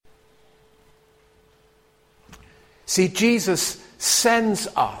See, Jesus sends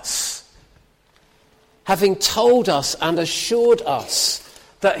us, having told us and assured us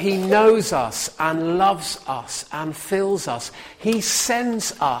that he knows us and loves us and fills us. He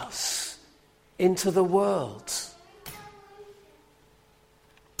sends us into the world.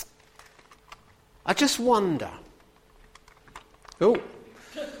 I just wonder.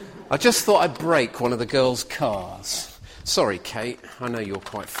 I just thought I'd break one of the girls' cars. Sorry, Kate. I know you're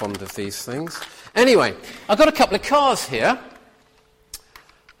quite fond of these things. Anyway, I've got a couple of cars here.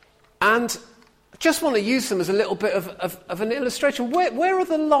 And I just want to use them as a little bit of an illustration. Where are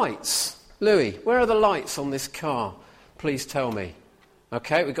the lights? Louis, where are the lights on this car? Please tell me.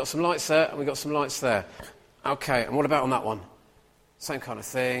 Okay, we've got some lights there and we've got some lights there. Okay, and what about on that one? Same kind of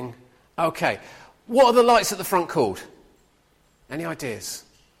thing. Okay, what are the lights at the front called? Any ideas?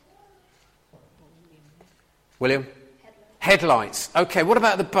 William? Headlights. Okay, what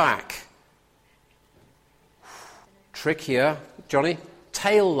about the back? Trickier. Johnny?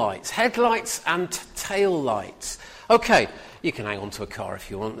 Tail lights. Headlights and tail lights. Okay, you can hang on to a car if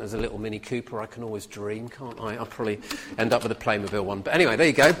you want. There's a little Mini Cooper. I can always dream, can't I? I'll probably end up with a Playmobil one. But anyway, there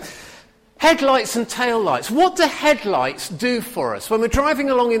you go. Headlights and tail lights. What do headlights do for us? When we're driving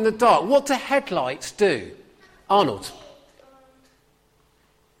along in the dark, what do headlights do? Arnold?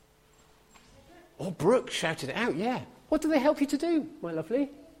 Oh, Brooke shouted it out, yeah. What do they help you to do, my lovely?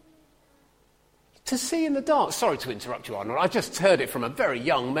 To see in the dark. Sorry to interrupt you, Arnold. I just heard it from a very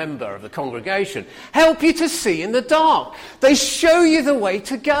young member of the congregation. Help you to see in the dark. They show you the way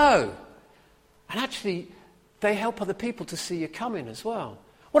to go. And actually, they help other people to see you coming as well.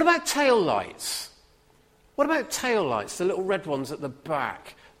 What about tail lights? What about tail lights, the little red ones at the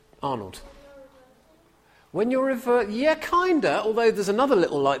back? Arnold? When you're reversing, yeah, kinda, although there's another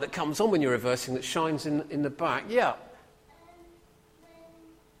little light that comes on when you're reversing that shines in the back, yeah.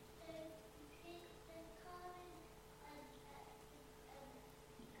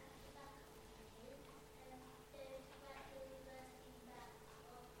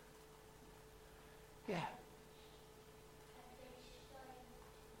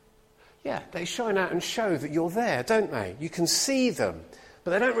 Yeah, they shine out and show that you're there, don't they? You can see them, but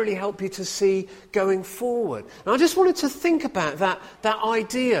they don't really help you to see going forward. And I just wanted to think about that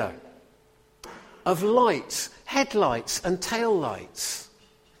idea of lights, headlights and tail lights.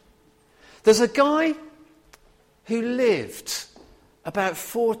 There's a guy who lived about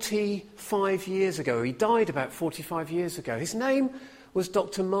 45 years ago. He died about 45 years ago. His name was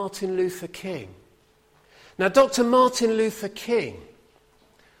Dr. Martin Luther King. Now, Dr. Martin Luther King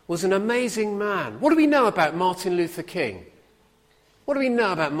was an amazing man. What do we know about Martin Luther King? What do we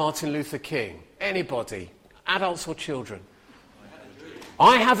know about Martin Luther King? Anybody? Adults or children?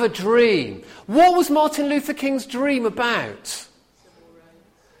 I have a dream. What was Martin Luther King's dream about?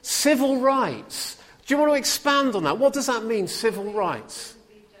 Civil rights. Do you want to expand on that? What does that mean, civil rights?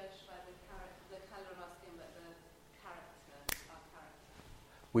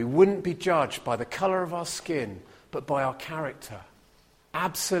 We wouldn't be judged by the colour of our skin, but by our character.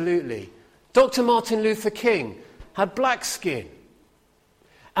 Absolutely. Dr. Martin Luther King had black skin.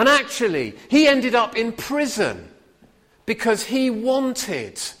 And actually, he ended up in prison because he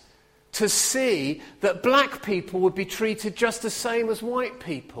wanted to see that black people would be treated just the same as white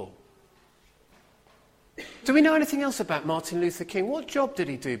people. Do we know anything else about Martin Luther King? What job did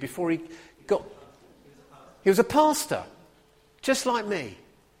he do before he got... He was a pastor, just like me.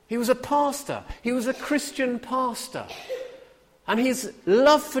 He was a pastor. He was a Christian pastor. And his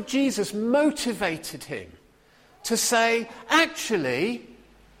love for Jesus motivated him to say, actually,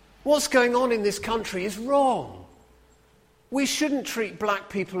 what's going on in this country is wrong. We shouldn't treat black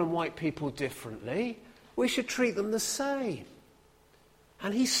people and white people differently. We should treat them the same.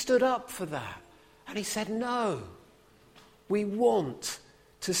 And he stood up for that. And he said, no, we want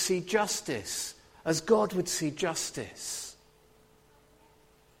to see justice as God would see justice.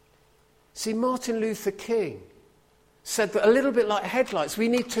 See, Martin Luther King said that a little bit like headlights, we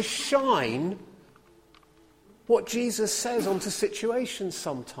need to shine what Jesus says onto situations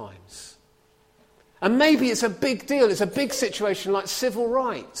sometimes. And maybe it's a big deal, it's a big situation like civil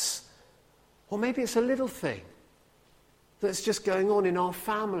rights. Or maybe it's a little thing that's just going on in our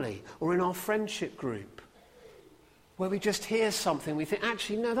family or in our friendship group, where we just hear something, we think,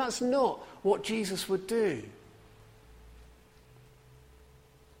 actually, no, that's not what Jesus would do.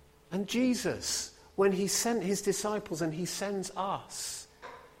 And Jesus, when he sent his disciples and he sends us,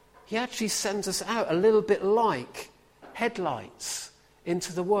 he actually sends us out a little bit like headlights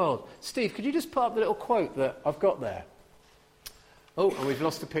into the world. Steve, could you just put up the little quote that I've got there? Oh, and we've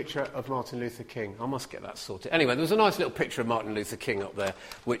lost a picture of Martin Luther King. I must get that sorted. Anyway, there was a nice little picture of Martin Luther King up there,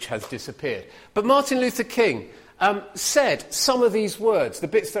 which has disappeared. But Martin Luther King said some of these words, the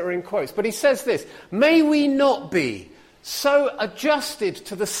bits that are in quotes. But he says this: may we not be so adjusted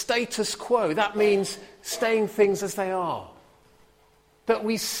to the status quo, that means staying things as they are, that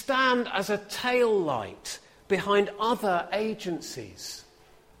we stand as a tail light behind other agencies,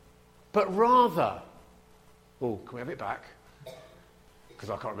 but rather, can we have it back? Because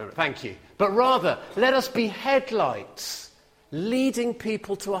I can't remember it. Thank you. But rather, let us be headlights, leading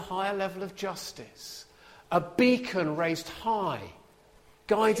people to a higher level of justice, a beacon raised high,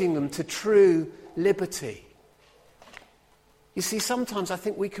 guiding them to true liberty. You see, sometimes I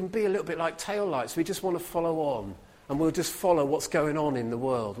think we can be a little bit like taillights. We just want to follow on, and we'll just follow what's going on in the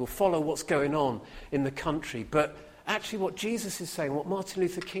world. We'll follow what's going on in the country. But actually what Jesus is saying, what Martin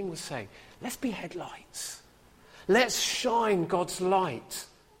Luther King was saying, let's be headlights. Let's shine God's light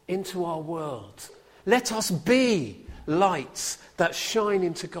into our world. Let us be lights that shine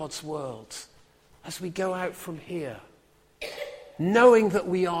into God's world as we go out from here, knowing that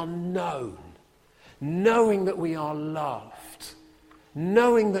we are known, knowing that we are loved,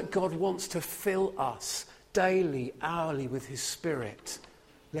 knowing that God wants to fill us daily, hourly with his Spirit.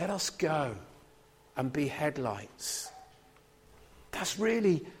 Let us go and be headlights. That's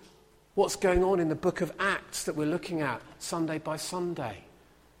really what's going on in the book of Acts that we're looking at Sunday by Sunday.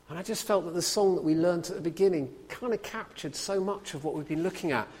 And I just felt that the song that we learnt at the beginning kind of captured so much of what we've been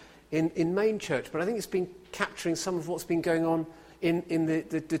looking at in Main Church. But I think it's been capturing some of what's been going on in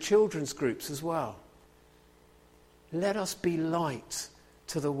the children's groups as well. Let us be light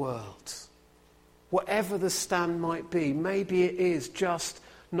to the world. Whatever the stand might be, maybe it is just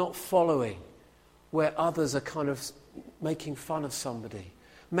not following where others are kind of making fun of somebody.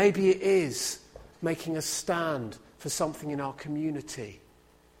 Maybe it is making a stand for something in our community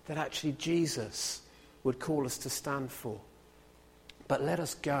that actually Jesus would call us to stand for. But let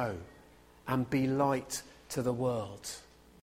us go and be light to the world.